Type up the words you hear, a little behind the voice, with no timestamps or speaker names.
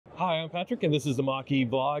Hi, I'm Patrick, and this is the Mach-E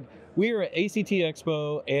vlog. We are at ACT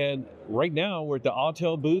Expo, and right now we're at the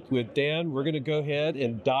Autel booth with Dan. We're going to go ahead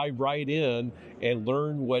and dive right in and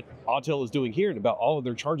learn what Autel is doing here and about all of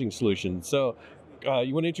their charging solutions. So,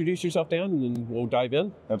 you want to introduce yourself, Dan, and then we'll dive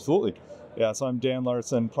in? Absolutely. Yeah, so I'm Dan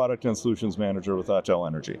Larson, Product and Solutions Manager with Autel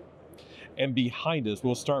Energy. And behind us,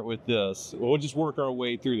 we'll start with this. We'll just work our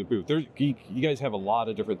way through the booth. You guys have a lot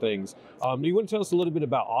of different things. Do you want to tell us a little bit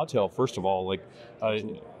about Autel, first of all? Like,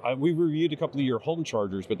 we reviewed a couple of your home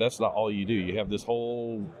chargers, but that's not all you do. You have this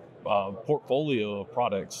whole portfolio of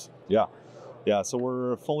products. Yeah, so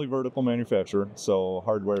we're a fully vertical manufacturer, so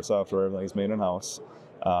hardware, software, everything's made in-house.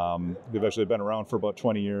 We've actually been around for about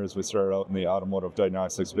 20 years. We started out in the automotive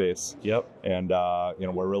diagnostics space. Yep. And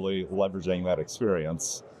we're really leveraging that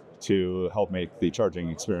experience to help make the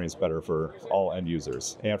charging experience better for all end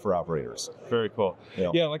users and for operators. Very cool.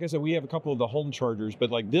 Yeah, yeah, like I said, we have a couple of the home chargers,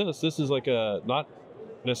 but like this is like not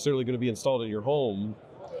necessarily going to be installed in your home.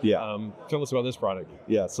 Yeah. Tell us about this product.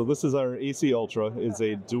 Yeah, so this is our AC Ultra. It's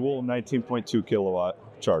a dual 19.2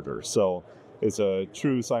 kilowatt charger. So it's a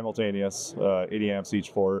true simultaneous 80 amps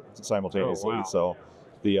each port simultaneously. Oh, wow. So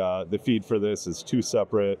the feed for this is two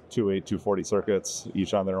separate 240 circuits,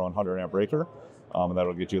 each on their own 100 amp breaker. And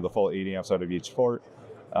that'll get you the full 80 amps out of each port.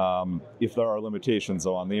 If there are limitations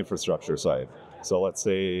though on the infrastructure side, so let's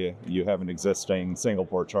say you have an existing single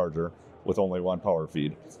port charger with only one power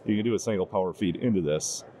feed, you can do a single power feed into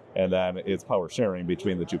this, and then it's power sharing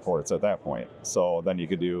between the two ports at that point. So then you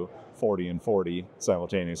could do 40 and 40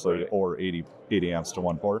 simultaneously, or 80 amps to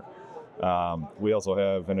one port. We also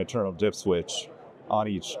have an internal dip switch on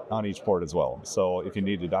each port as well. So if you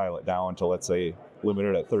need to dial it down to, let's say,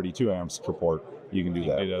 limited at 32 amps per port, you can do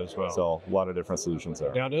that. As well. So a lot of different solutions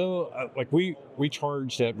there. Now I know, like we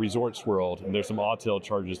charged at Resorts World, and there's some Autel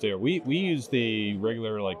chargers there. We use the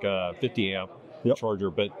regular 50 amp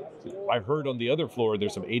charger, but I've heard on the other floor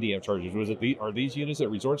there's some 80 amp chargers. Are these units at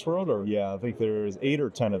Resorts World, or? Yeah, I think there's 8 or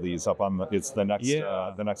 10 of these up on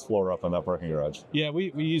the next floor up in that parking garage. Yeah,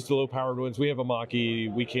 we use the low powered ones. We have a Mach-E.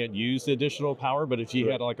 We can't use the additional power, but if you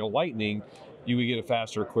had like a Lightning, you would get a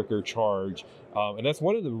faster, quicker charge. And that's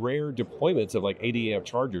one of the rare deployments of like 80 amp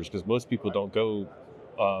chargers, because most people don't go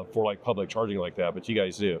for like public charging like that, but you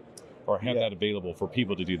guys do, or have that available for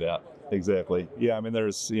people to do that. Exactly. Yeah, I mean,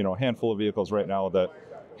 there's a handful of vehicles right now that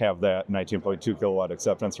have that 19.2 kilowatt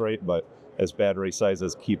acceptance rate, but as battery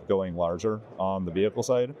sizes keep going larger on the vehicle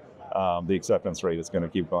side, the acceptance rate is going to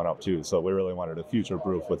keep going up too. So we really wanted to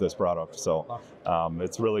future-proof with this product. So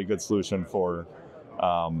it's really a good solution for,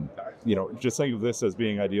 just think of this as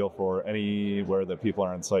being ideal for anywhere that people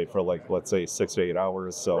are on site for, like, let's say 6 to 8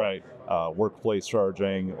 hours. So right. Workplace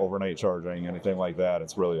charging, overnight charging, anything like that,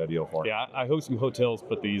 it's really ideal for. Yeah, I hope some hotels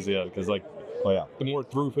put these in, because the more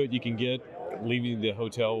throughput you can get leaving the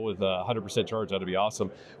hotel with 100% charge, that'd be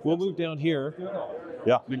awesome. We'll move down here.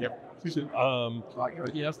 Yeah.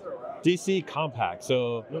 DC compact.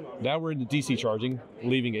 So now we're into DC charging,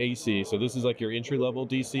 leaving AC. So this is like your entry level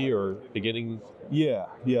DC or beginning? Yeah.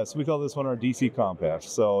 So we call this one our DC compact.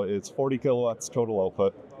 So it's 40 kilowatts total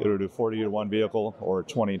output. It'll do 40 to one vehicle, or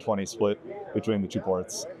 20-20 split between the two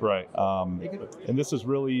ports. Right. And this is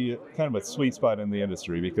really kind of a sweet spot in the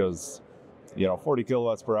industry, because 40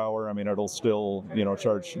 kilowatts per hour, I mean, it'll still,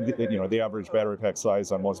 charge, the average battery pack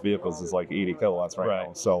size on most vehicles is like 80 kilowatts right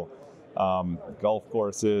now. So golf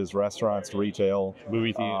courses, restaurants, retail,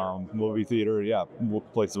 movie theater,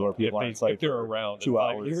 places where people are on site. If they're around 2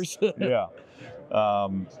 hours. Yeah.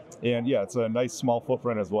 And it's a nice small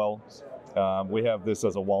footprint as well. We have this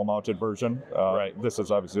as a wall-mounted version. Right. This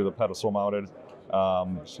is obviously the pedestal-mounted.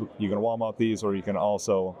 So you can wall-mount these, or you can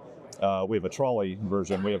also, we have a trolley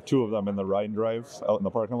version. We have 2 of them in the ride and drive out in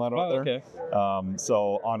the parking lot out there. Okay.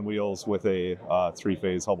 So on wheels with a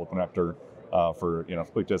 3-phase hubble connector for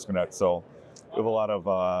quick disconnect. So we have a lot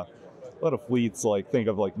of fleets, like, think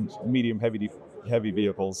of like medium heavy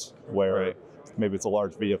vehicles where maybe it's a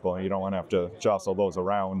large vehicle and you don't want to have to jostle those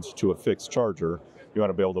around to a fixed charger. You want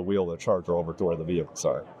to be able to wheel the charger over to where the vehicles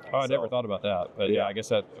are. Oh, I never thought about that, but I guess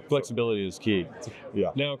that flexibility is key.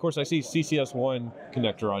 Yeah. Now, of course, I see CCS1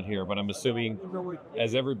 connector on here, but I'm assuming,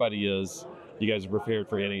 as everybody is, you guys are prepared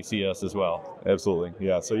for NACS as well. Absolutely.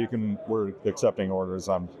 Yeah. So we're accepting orders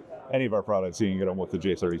on any of our products. You can get them with the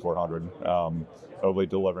J3400. We'll be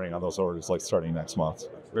delivering on those orders like starting next month.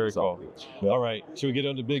 Very cool. All right. Should we get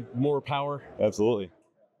on to more power? Absolutely.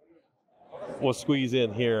 We'll squeeze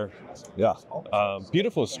in here. Yeah.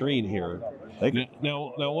 Beautiful screen here. Thank you.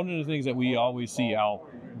 Now, one of the things that we always see out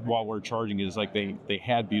while we're charging is like they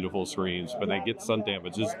had beautiful screens, but they get sun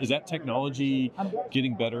damage. Is that technology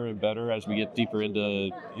getting better and better as we get deeper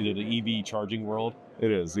into the EV charging world?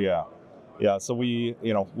 It is, yeah. Yeah, so we've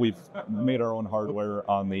made our own hardware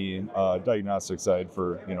on the diagnostic side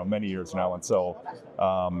for many years now, and so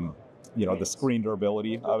the screen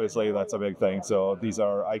durability, obviously that's a big thing. So these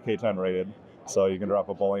are IK10 rated, so you can drop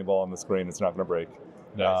a bowling ball on the screen, it's not going to break.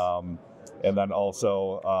 Nice. And then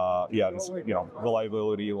also, just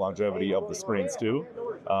reliability, longevity of the screens too.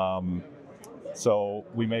 So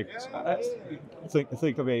we make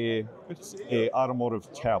think of a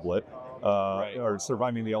automotive tablet. Right. Or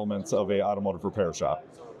surviving the elements of a automotive repair shop.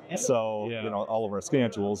 So all of our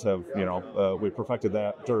scan tools have we perfected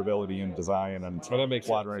that durability and design and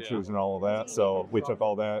water intrusion and all of that. So we took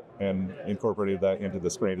all that and incorporated that into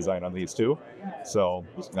the screen design on these two. So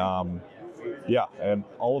and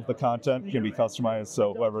all of the content can be customized.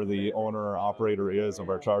 So whoever the owner or operator is of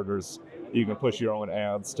our chargers, you can push your own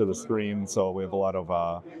ads to the screen. So we have a lot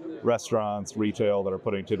of restaurants, retail that are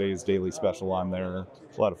putting today's daily special on there.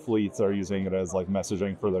 A lot of fleets are using it as like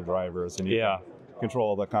messaging for their drivers, and you can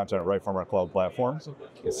control the content right from our cloud platform.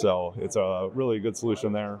 So it's a really good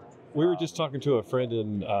solution there. We were just talking to a friend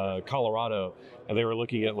in Colorado, and they were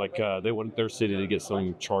looking at they wanted their city to get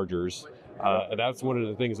some chargers. And that's one of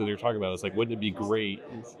the things that they're talking about. It's like, wouldn't it be great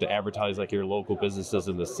to advertise like your local businesses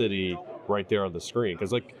in the city right there on the screen?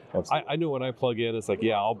 Because I know when I plug in, it's like,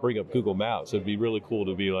 I'll bring up Google Maps. It'd be really cool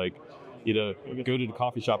to be like, go to the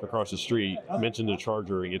coffee shop across the street, mention the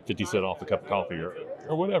charger, and get 50 cents off a cup of coffee or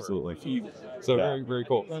whatever. Absolutely. So very, very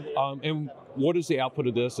cool. And what is the output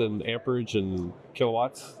of this in amperage and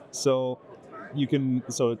kilowatts? So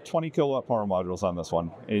 20 kilowatt power modules on this one,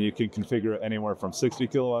 and you can configure it anywhere from 60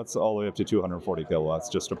 kilowatts all the way up to 240 kilowatts,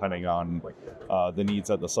 just depending on the needs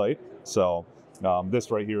at the site. So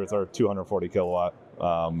this right here is our 240 kilowatt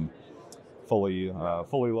fully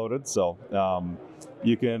loaded. So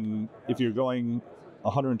you can, if you're going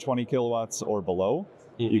 120 kilowatts or below,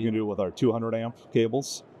 you can do it with our 200 amp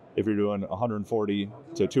cables. If you're doing 140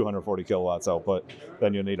 to 240 kilowatts output,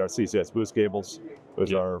 then you'll need our CCS boost cables,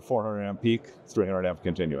 which are 400 amp peak, 300 amp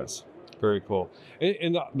continuous. Very cool.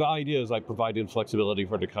 And the idea is like providing flexibility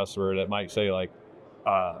for the customer that might say like,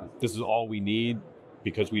 this is all we need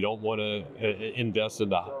because we don't want to invest in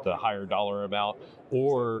the higher dollar amount,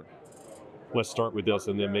 or let's start with this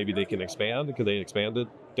and then maybe they can expand. Can they expand it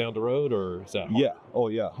down the road, or is that hard? Yeah. Oh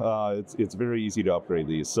yeah. It's very easy to upgrade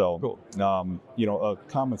these. So cool. A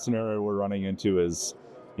common scenario we're running into is,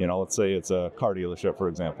 let's say it's a car dealership, for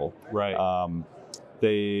example. Right.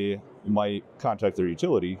 They might contact their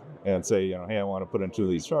utility and say, hey, I want to put in 2 of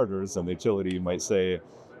these chargers, and the utility might say,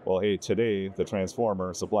 well, hey, today the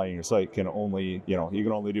transformer supplying your site can only, you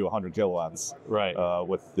can only do 100 kilowatts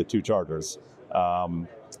with the 2 chargers.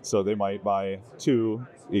 So they might buy 2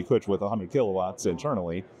 equipped with 100 kilowatts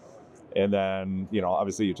internally, and then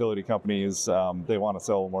obviously utility companies they want to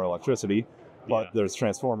sell more electricity, but there's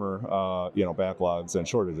transformer backlogs and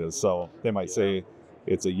shortages. So they might say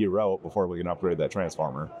it's a year out before we can upgrade that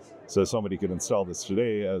transformer. So somebody could install this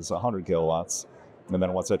today as 100 kilowatts, and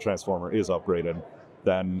then once that transformer is upgraded,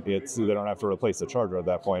 then they don't have to replace the charger at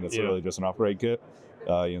that point. It's really just an upgrade kit.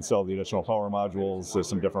 You install the additional power modules. There's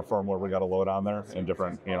some different firmware we got to load on there, and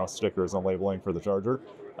different stickers and labeling for the charger.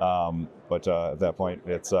 But at that point,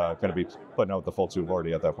 it's going to be putting out the full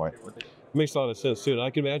 240 at that point. Makes a lot of sense too. And I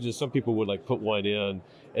can imagine some people would like put one in,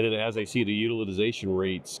 and then as they see the utilization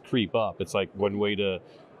rates creep up, it's like one way to,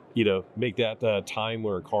 make that time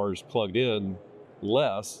where a car is plugged in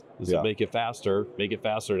less is to make it faster. Make it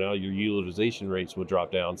faster. Now your utilization rates will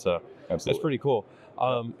drop down. So that's pretty cool.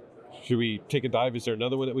 Should we take a dive? Is there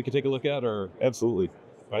another one that we could take a look at? Or absolutely.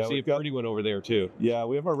 I see a pretty one over there too. Yeah,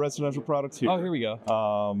 we have our residential products here. Oh, here we go.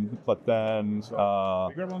 But then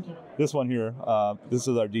this one here, this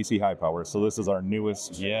is our DC HiPower. So this is our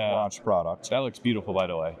newest launch product. That looks beautiful, by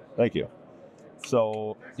the way. Thank you.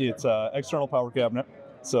 So it's an external power cabinet.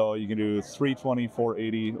 So you can do 320,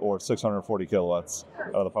 480, or 640 kilowatts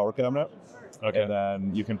out of the power cabinet. Okay. And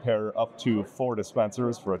then you can pair up to 4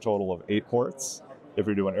 dispensers for a total of 8 ports if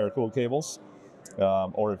you're doing air-cooled cables.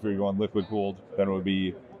 Or if you're going liquid-cooled, then it would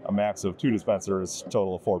be a max of 2 dispensers,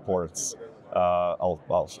 total of 4 ports,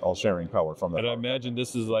 all sharing power from that. And I imagine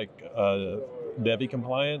this is like NEVI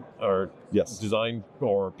compliant, or yes, designed,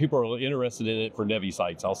 or people are interested in it for NEVI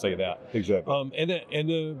sites. I'll say that. Exactly.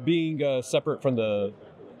 And being separate from the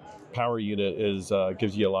power unit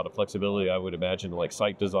gives you a lot of flexibility. I would imagine, like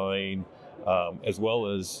site design, as well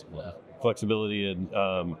as flexibility and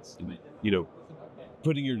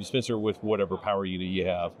putting your dispenser with whatever power unit you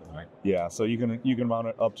have. Yeah, so you can mount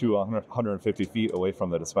it up to 150 feet away from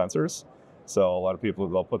the dispensers. So a lot of people,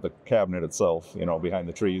 they'll put the cabinet itself, behind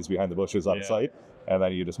the trees, behind the bushes on site, and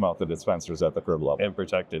then you just mount the dispensers at the curb level. And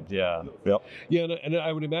protected, yeah. Yep. Yeah, and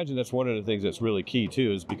I would imagine that's one of the things that's really key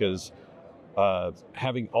too, is because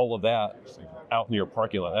having all of that out in your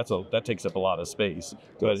parking lot, that takes up a lot of space.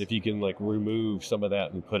 But if you can like remove some of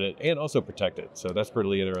that and put it, and also protect it, so that's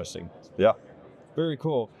pretty interesting. Yeah. Very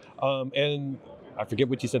cool. And I forget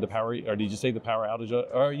what you said, the power, or did you say the power outage?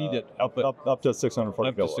 Or you did up to 640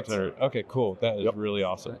 up to 600. Okay, cool. That is really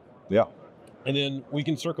awesome. Yeah. And then we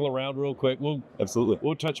can circle around real quick. Absolutely.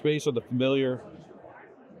 We'll touch base on the familiar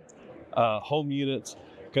home units,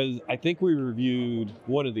 because I think we reviewed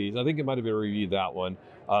one of these. I think it might have been reviewed that one.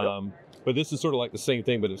 But this is sort of like the same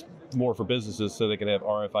thing, but it's more for businesses, so they can have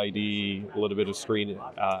RFID, a little bit of screen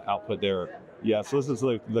output there. Yeah, so this is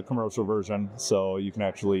the commercial version. So you can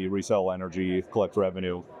actually resell energy, collect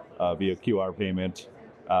revenue via QR payment.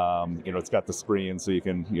 It's got the screen, so you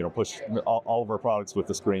can push all of our products with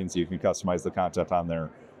the screen, so you can customize the content on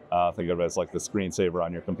there. Think of it as like the screensaver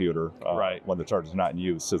on your computer. Right. When the charger's not in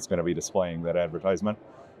use, it's going to be displaying that advertisement.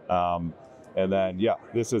 And then,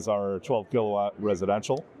 this is our 12 kilowatt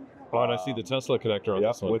residential. Oh, and I see the Tesla connector on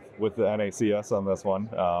this one. With the NACS on this one.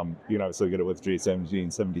 You can obviously get it with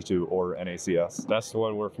G1772 or NACS. That's the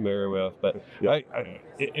one we're familiar with. But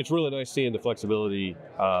it's really nice seeing the flexibility,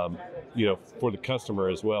 for the customer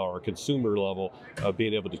as well, or consumer level, of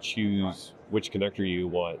being able to choose which connector you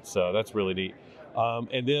want. So that's really neat.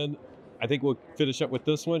 And then I think we'll finish up with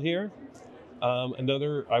this one here.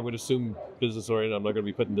 Another, I would assume, business oriented. I'm not going to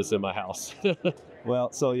be putting this in my house.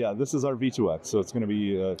 Well, so this is our V2X. So it's going to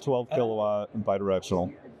be 12 kilowatt and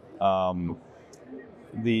bidirectional.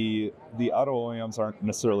 The auto OEMs aren't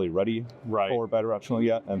necessarily ready for bidirectional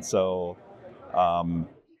yet, and so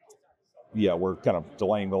we're kind of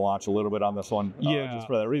delaying the launch a little bit on this one. Just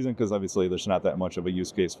for that reason, because obviously there's not that much of a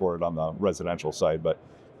use case for it on the residential side. But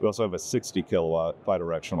we also have a 60 kilowatt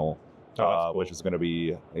bidirectional. Cool. Which is going to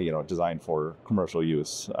be, designed for commercial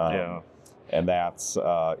use. And that's,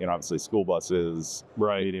 obviously school buses,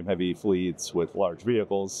 medium heavy fleets with large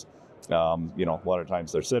vehicles. A lot of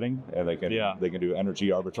times they're sitting, and they can do energy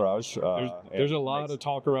arbitrage. There's a lot of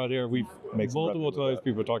talk around here. We've multiple times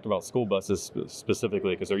people talked about school buses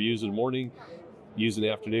specifically, because they're used in the morning, used in the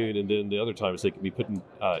afternoon, and then the other times they can be putting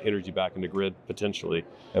energy back in the grid potentially.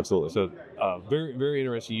 Absolutely. So very, very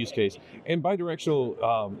interesting use case. And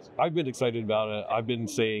bidirectional, I've been excited about it. I've been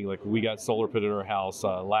saying, like, we got solar put in our house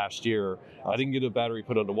last year. I didn't get a battery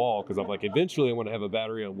put on the wall because I'm like, eventually I want to have a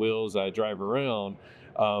battery on wheels I drive around.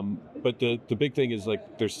 But the big thing is,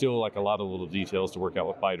 like, there's still like a lot of little details to work out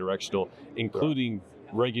with bidirectional, including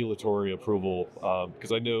regulatory approval.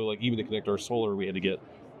 Because I know, like, even to connect our solar, we had to get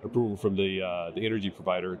approval from the energy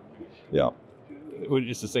provider. Yeah.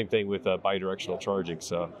 It's the same thing with bidirectional charging.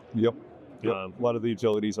 So. Yep. A lot of the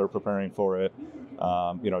utilities are preparing for it.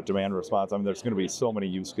 Demand response. I mean, there's going to be so many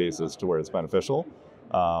use cases to where it's beneficial,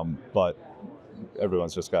 but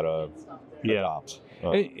everyone's just got to adopt.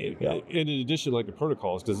 In addition, like the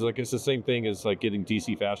protocols, because like it's the same thing as like getting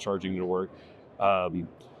DC fast charging to work.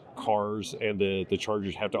 Cars and the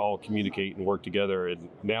chargers have to all communicate and work together. And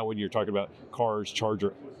now when you're talking about cars,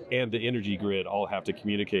 charger, and the energy grid all have to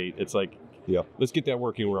communicate, it's like, let's get that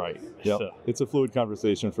working right. Yeah, so. It's a fluid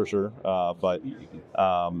conversation for sure. But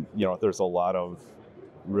there's a lot of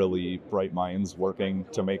really bright minds working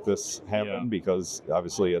to make this happen, because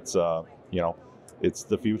obviously it's it's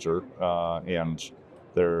the future, and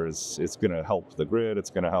it's going to help the grid. It's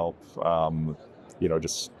going to help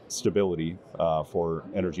just stability for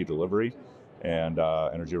energy delivery and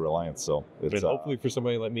energy reliance. So it's hopefully for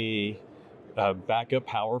somebody like me, backup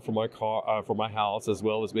power for my car, for my house, as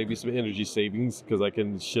well as maybe some energy savings, because I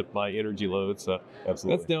can shift my energy load. So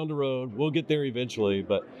absolutely, that's down the road. We'll get there eventually,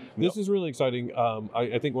 but this is really exciting.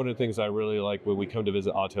 I think one of the things I really like when we come to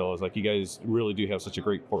visit Autel is, like, you guys really do have such a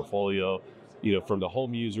great portfolio, from the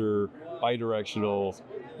home user, bidirectional,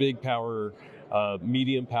 big power,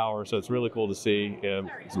 medium power. So it's really cool to see,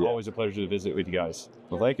 and it's always a pleasure to visit with you guys.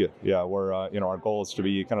 Well, thank you. Yeah, we're our goal is to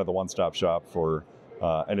be kind of the one-stop shop for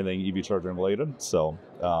anything EV charging related. So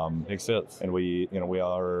makes sense. And we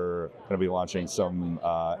are going to be launching some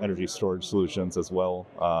energy storage solutions as well.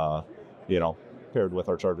 Paired with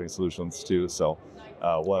our charging solutions too. So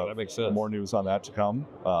that makes sense. More news on that to come,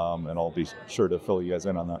 and I'll be sure to fill you guys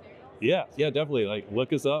in on that. Yeah, definitely. Like,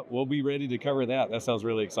 look us up. We'll be ready to cover that. That sounds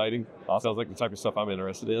really exciting. Awesome. Sounds like the type of stuff I'm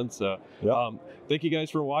interested in. So, thank you guys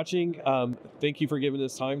for watching. Thank you for giving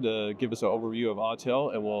us time to give us an overview of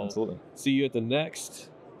Autel, and we'll see you at the next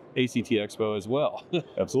ACT Expo as well.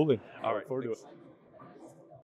 Absolutely. All Look right. forward to it.